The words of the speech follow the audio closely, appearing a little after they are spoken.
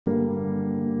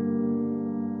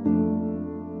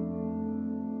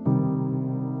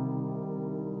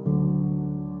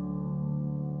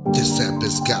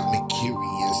has got me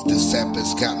curious. This app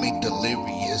has got me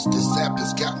delirious. This app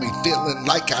has got me feeling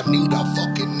like I need a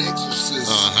fucking exorcist.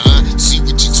 See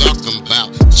what you talking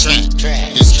about.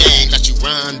 Track. This game got you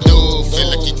rondo. Feel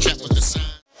like you trapped with the sign.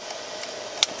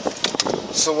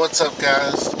 So what's up,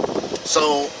 guys?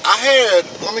 So I had,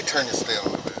 let me turn this down a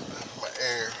little bit, my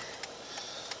air.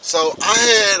 So I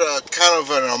had a kind of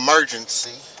an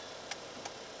emergency.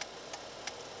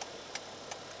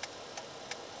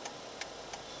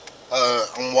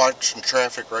 I'm watching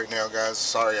traffic right now, guys.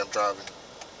 Sorry, I'm driving.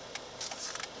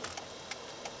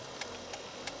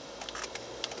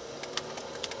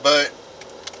 But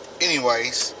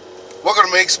anyways, welcome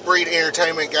to Mixed Breed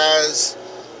Entertainment, guys.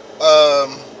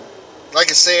 Like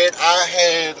I said, I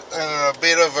had a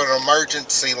bit of an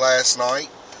emergency last night.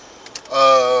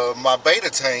 My beta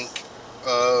tank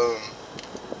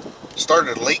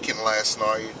started leaking last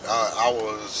night. I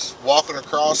was walking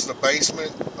across the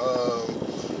basement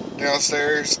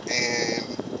downstairs, and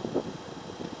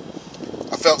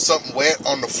I felt something wet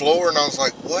on the floor, and I was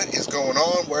like, what is going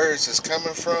on? Where is this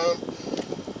coming from?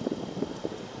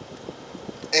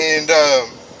 And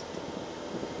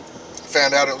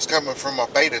found out it was coming from my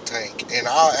beta tank, and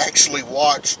I actually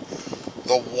watched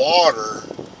the water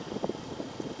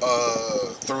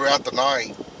throughout the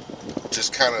night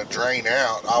just kind of drain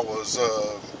out. I was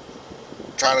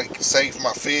trying to save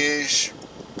my fish.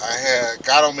 I had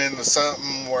got them into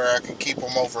something where I could keep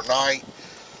them overnight.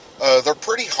 They're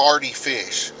pretty hardy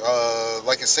fish.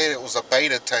 Like I said, it was a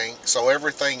beta tank, so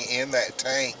everything in that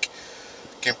tank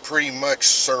can pretty much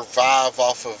survive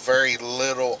off of very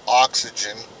little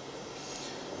oxygen.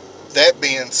 That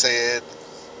being said,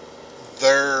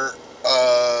 they're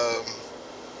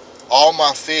all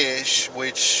my fish,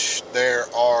 which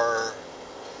there are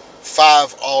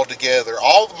 5 altogether.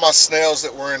 All of my snails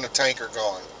that were in the tank are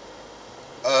gone.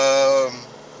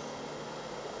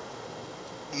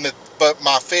 But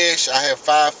my fish, I have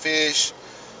 5 fish.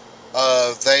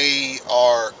 They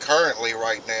are currently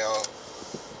right now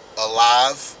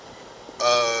alive,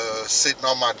 sitting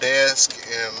on my desk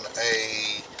in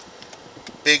a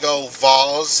big old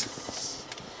vase,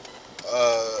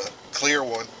 clear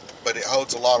one, but it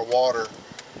holds a lot of water.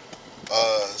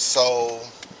 So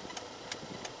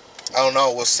I don't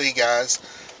know, we'll see, guys.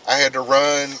 I had to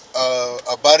run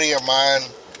a buddy of mine.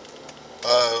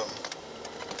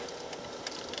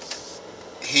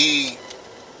 He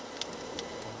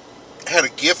had a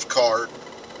gift card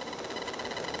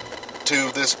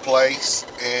to this place,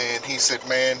 and he said,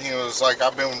 man, he was like,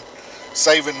 I've been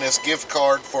saving this gift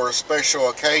card for a special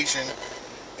occasion.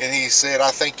 And he said,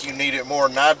 I think you need it more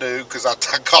than I do, because I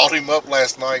called him up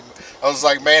last night. I was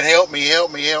like, man, help me,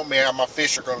 my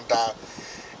fish are going to die.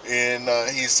 And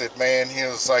he said, man, he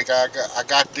was like, I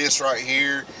got this right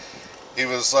here. He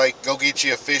was like, go get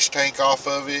you a fish tank off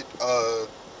of it.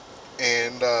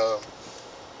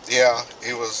 Yeah,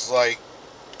 he was like,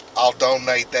 I'll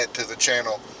donate that to the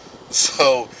channel.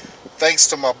 So thanks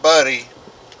to my buddy,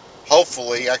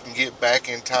 hopefully I can get back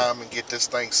in time and get this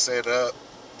thing set up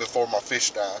before my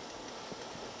fish die.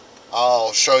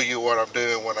 I'll show you what I'm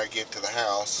doing when I get to the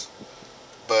house.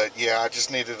 But yeah, I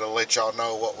just needed to let y'all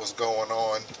know what was going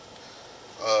on.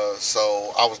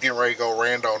 So I was getting ready to go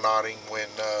randonauting when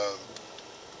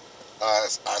I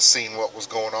seen what was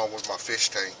going on with my fish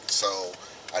tank. So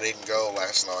I didn't go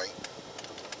last night.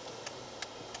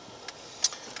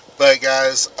 But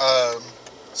guys, as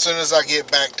soon as I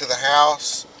get back to the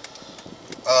house,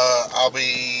 I'll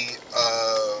be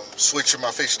switching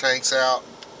my fish tanks out,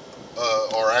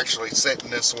 or actually setting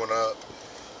this one up,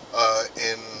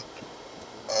 and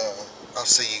I'll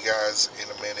see you guys in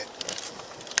a minute.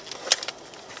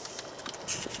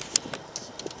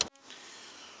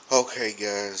 Okay,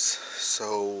 guys,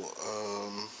 so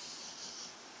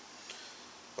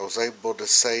I was able to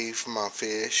save my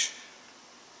fish.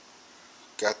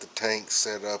 Got the tank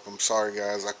set up. I'm sorry,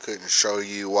 guys, I couldn't show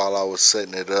you while I was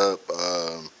setting it up.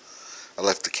 I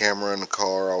left the camera in the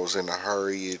car. I was in a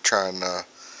hurry trying to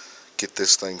get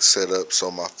this thing set up so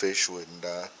my fish wouldn't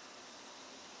die.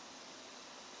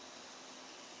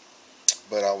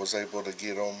 But I was able to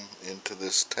get them into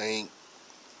this tank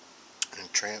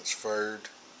and transferred.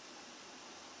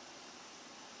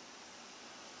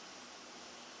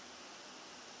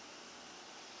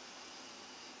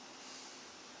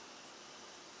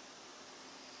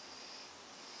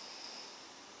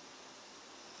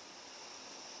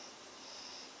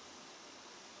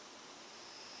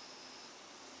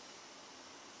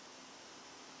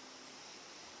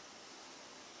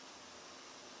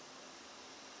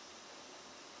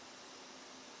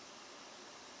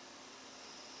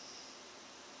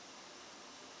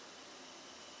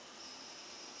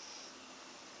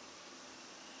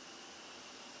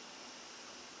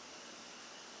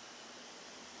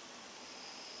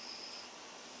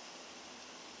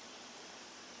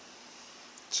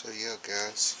 So yeah,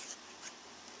 guys,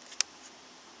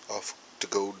 off to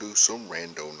go do some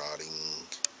randonauting.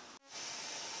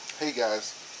 Hey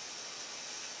guys,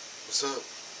 what's up?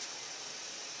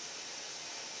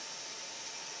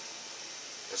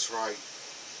 That's right.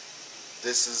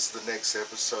 This is the next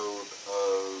episode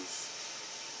of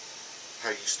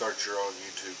how you start your own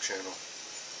YouTube channel.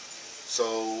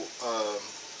 So,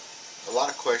 a lot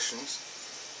of questions,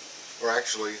 or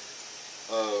actually,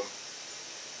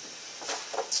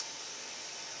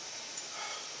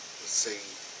 let's see.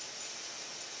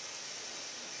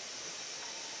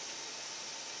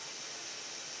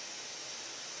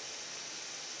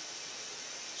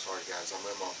 Sorry guys, I'm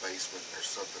in my basement.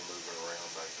 There's something moving around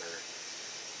back there.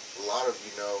 A lot of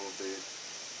you know that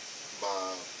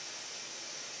my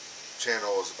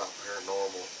channel is about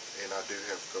paranormal, and I do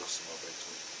have ghosts in my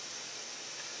basement.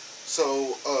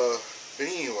 So, but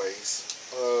anyways,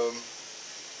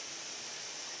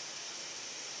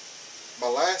 my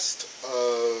last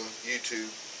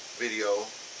YouTube video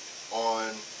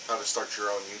on how to start your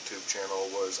own YouTube channel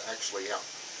was actually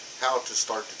how to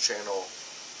start the channel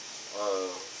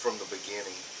from the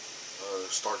beginning.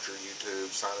 Start your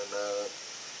YouTube, signing up,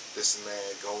 this and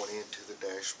that, going into the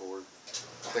dashboard,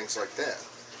 things like that.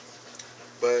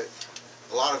 But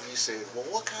a lot of you said, well,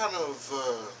 what kind of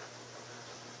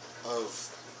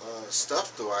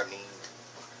stuff do I need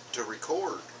to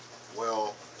record?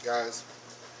 Well, guys,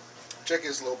 check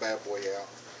this little bad boy out.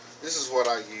 This is what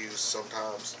I use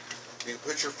sometimes. You can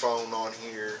put your phone on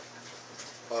here.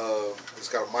 It's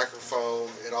got a microphone.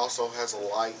 It also has a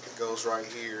light that goes right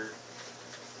here.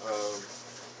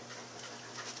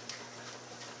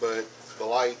 But the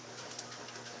light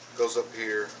goes up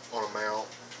here on a mount.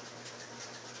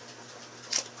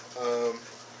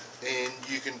 And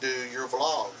you can do your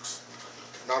vlogs.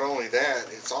 Not only that,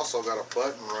 it's also got a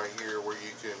button right here where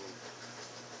you can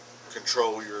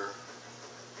control your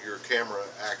camera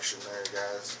action there,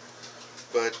 guys.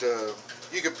 But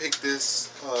you can pick this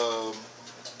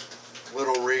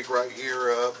little rig right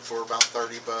here up for about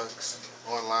 30 bucks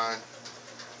online.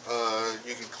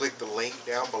 You can click the link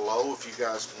down below if you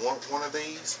guys want one of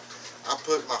these. I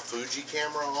put my Fuji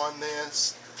camera on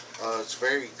this. It's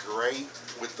very great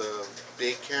with the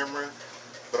big camera,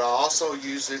 but I also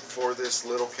use it for this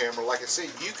little camera. Like I said,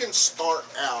 you can start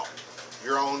out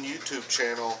your own YouTube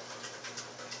channel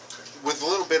with a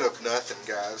little bit of nothing,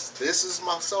 guys. This is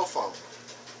my cell phone.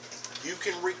 You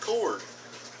can record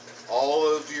all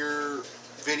of your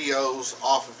videos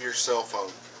off of your cell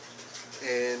phone,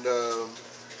 and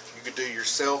you can do your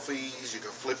selfies. You can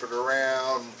flip it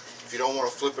around. If you don't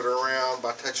want to flip it around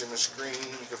by touching the screen,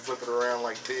 you can flip it around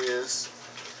like this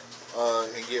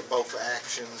and get both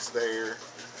actions there.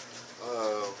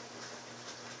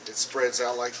 It spreads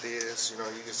out like this. You know,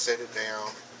 you can set it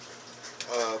down.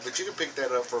 But you can pick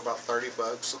that up for about 30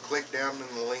 bucks. So click down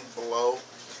in the link below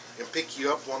and pick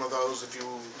you up one of those if you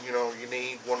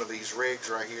need one of these rigs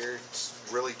right here. It's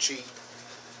really cheap.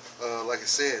 Like I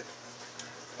said,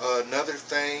 another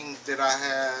thing that I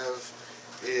have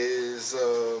is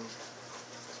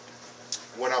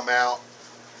when I'm out,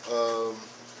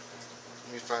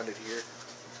 let me find it here.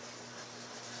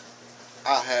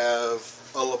 I have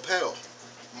a lapel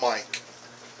mic.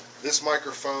 This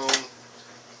microphone,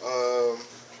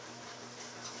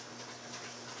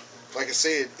 like I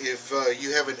said, if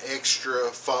you have an extra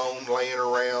phone laying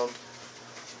around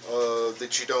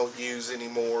that you don't use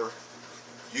anymore,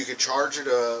 you can charge it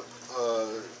up,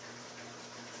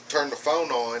 turn the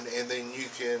phone on, and then you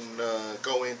can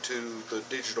go into the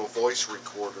digital voice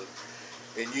recorder,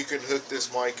 and you can hook this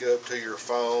mic up to your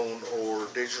phone or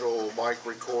digital mic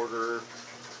recorder,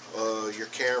 your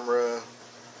camera,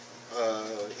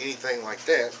 anything like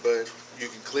that. But you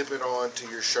can clip it on to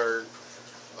your shirt,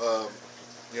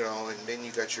 and then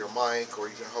you got your mic, or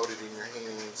you can hold it in your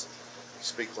hands,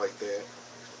 speak like that.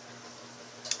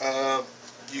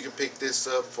 You can pick this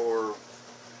up for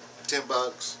 10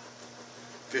 bucks,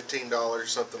 $15,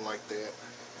 something like that.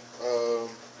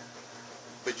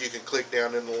 But you can click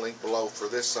down in the link below for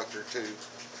this sucker too,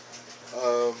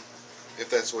 if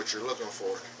that's what you're looking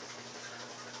for.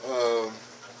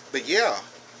 But yeah,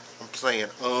 I'm saying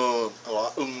a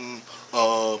lot.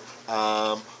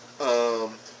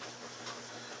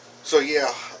 So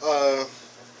yeah,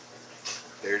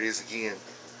 there it is again.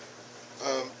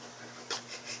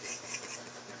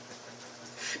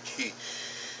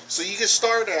 So you can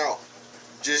start out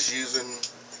just using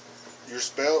your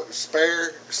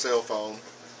spare cell phone,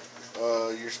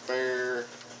 your spare,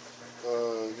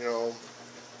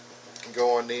 can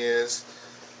go on this,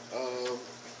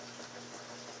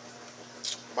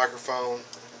 microphone,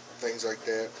 things like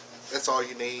that. That's all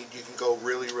you need. You can go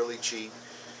really, really cheap.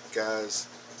 guys.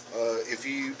 If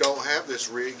you don't have this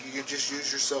rig, you can just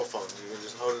use your cell phone. You can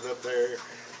just hold it up there.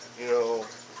 You know,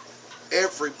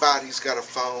 everybody's got a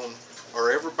phone,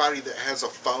 or everybody that has a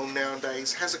phone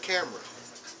nowadays has a camera.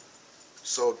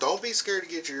 So don't be scared to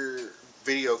get your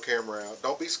video camera out.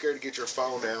 Don't be scared to get your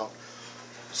phone out.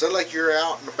 So like you're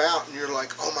out and about and you're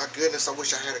like, oh my goodness, I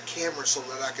wish I had a camera so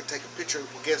that I could take a picture.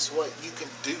 Well, guess what? You can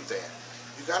do that.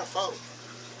 You got a phone.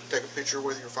 Take a picture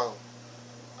with your phone.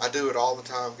 I do it all the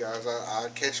time, guys. I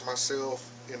catch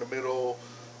myself in the middle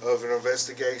of an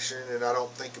investigation and I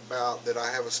don't think about that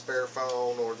I have a spare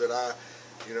phone, or that I,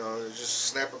 you know, just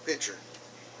snap a picture,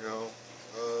 you know,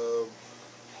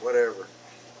 whatever.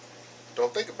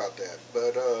 Don't think about that,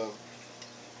 but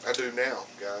I do now,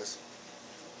 guys,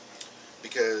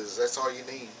 because that's all you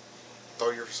need. Throw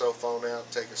your cell phone out,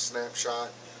 take a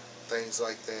snapshot, things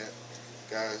like that,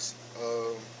 guys.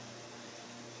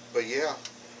 But yeah,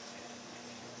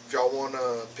 if y'all want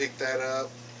to pick that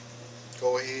up,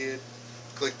 go ahead,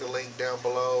 click the link down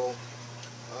below.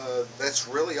 That's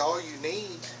really all you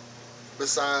need,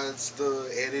 besides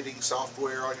the editing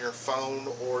software on your phone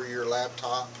or your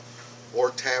laptop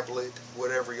or tablet,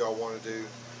 whatever y'all want to do.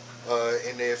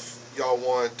 And if y'all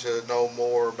want to know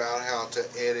more about how to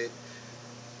edit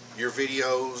your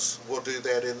videos, we'll do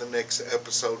that in the next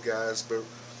episode, guys. But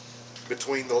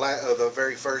between the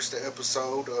very first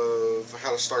episode of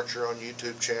how to start your own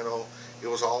YouTube channel, it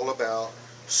was all about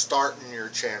starting your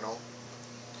channel.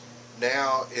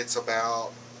 Now it's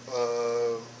about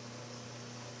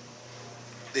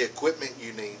the equipment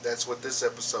you need. That's what this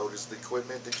episode is, the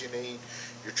equipment that you need.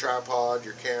 Your tripod,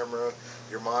 your camera,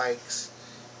 your mics,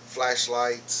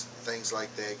 flashlights, things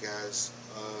like that, guys.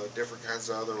 Different kinds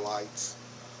of other lights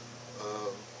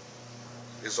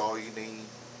is all you need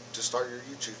to start your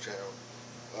YouTube channel.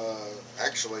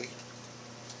 Actually,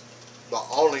 the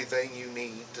only thing you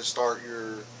need to start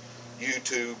your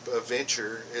YouTube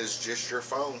venture is just your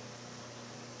phone.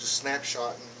 Just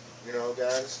snapshotting, you know,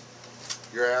 guys.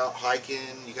 You're out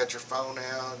hiking, you got your phone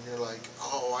out, and you're like,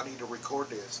 oh, I need to record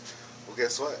this. Well,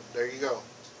 guess what? There you go.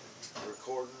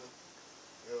 Recording,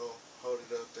 you know, hold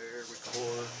it up there,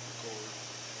 record.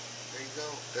 There you go.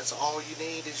 That's all you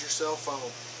need is your cell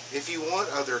phone. If you want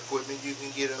other equipment, you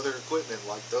can get other equipment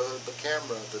like the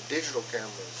camera, the digital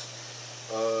cameras,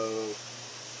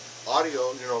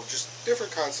 audio, you know, just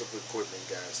different kinds of equipment,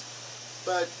 guys.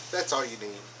 But that's all you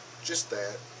need, just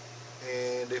that.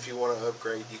 And if you want to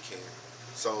upgrade, you can.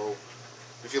 So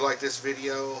if you like this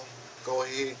video, go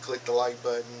ahead, click the like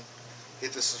button,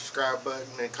 hit the subscribe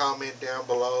button, and comment down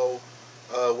below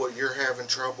what you're having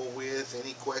trouble with,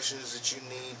 any questions that you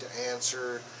need to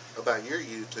answer about your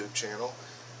YouTube channel.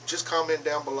 Just comment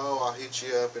down below. I'll hit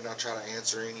you up and I'll try to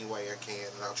answer any way I can,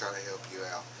 and I'll try to help you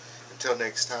out. Until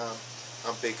next time,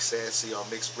 I'm Big Sassy on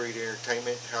Mixed Breed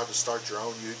Entertainment, how to start your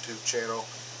own YouTube channel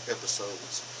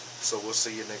episodes. So we'll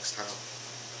see you next time.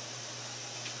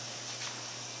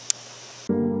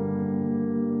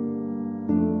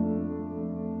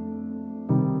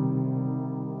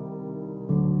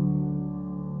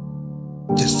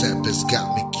 This app has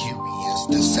got me curious.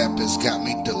 This app has got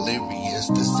me delirious.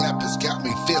 This app has got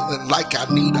me feeling like I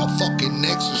need a fucking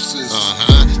exorcist.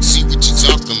 See what you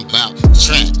talking about.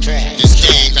 Track. This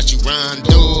game got you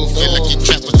rondo. Feel like you're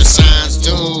trapped with the signs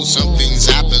do. Some things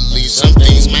I believe, some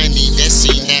things might need that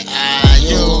scene that I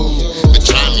yo. But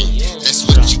try me, that's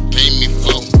what you pay me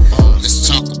for. Let's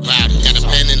talk about it. Got a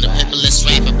pen and a paper, let's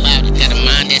rap about it. Got a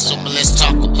mind that's open, let's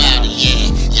talk about it.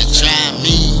 Yeah, try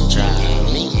me.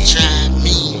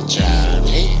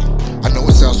 I know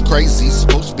it sounds crazy, it's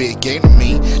supposed to be a game to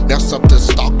me. Now something's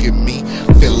stalking me.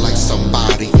 Feel like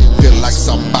somebody's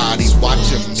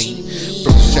watching me.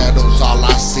 From the shadows all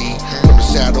I see. From the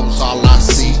shadows all I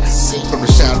see. From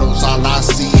the shadows all I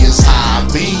see is how I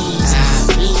be.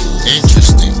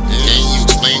 Interesting. Can you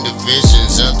explain the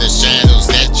visions of the shadows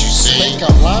that you see?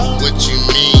 What you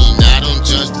mean? I don't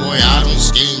judge, boy, I don't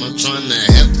scheme. I'm trying to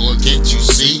help or get you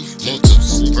see.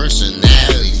 Multiple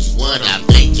personalities, what I'm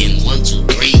thinking, 1, 2,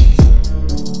 3.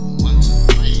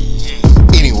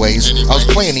 Anyways, I was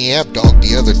playing the app dog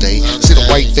the other day. See the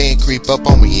white van creep up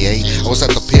on me, I was at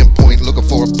the pinpoint looking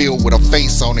for a bill with a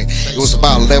face on it. It was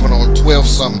about 11 or 12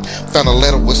 something. Found a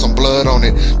letter with some blood on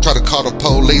it. Tried to call the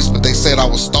police, but they said I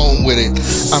was stoned with it.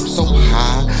 I'm so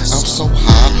high,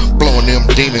 blowing them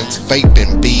demons,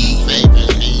 vaping B.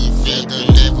 Feel the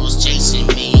devils chasing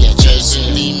me,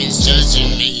 chasing demons,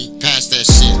 judging me. Pass that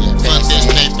shit, fuck this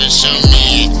paper, show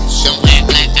me it. Don't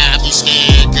act like I be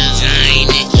scared, cause I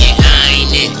ain't it, yeah, I ain't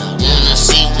it. Wanna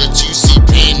see what you see,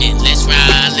 pin it. Let's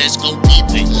ride, let's go peep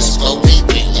it, let's go peep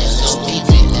it, let's go peep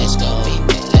it, let's go peep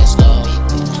it, let's go peep it.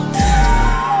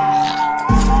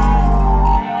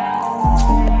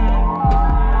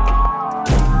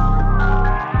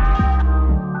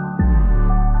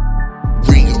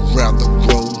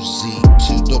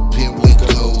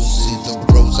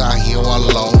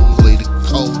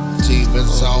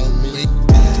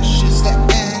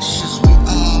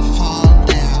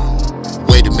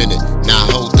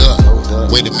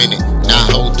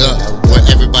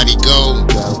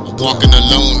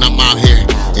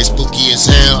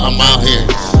 I'm out here.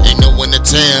 Ain't no one to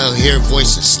tell. Hear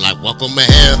voices like welcome to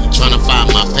hell. Trying to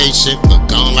find my patient, but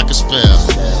gone like a spell.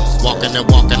 Walking and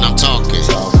walking, I'm talking.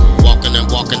 Walking and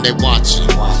walking, they watching.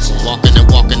 Walking and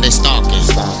walking, they stalking.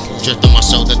 Drift on my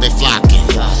shoulder, they flocking.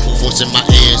 Voice in my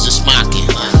ears is mocking.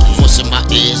 Voice in my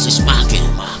ears is mocking.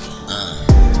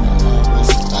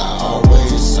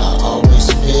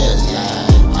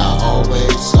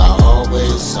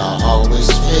 I always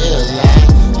feel like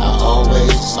I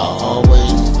always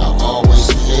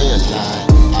feel like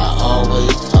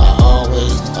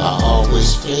I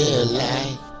always feel like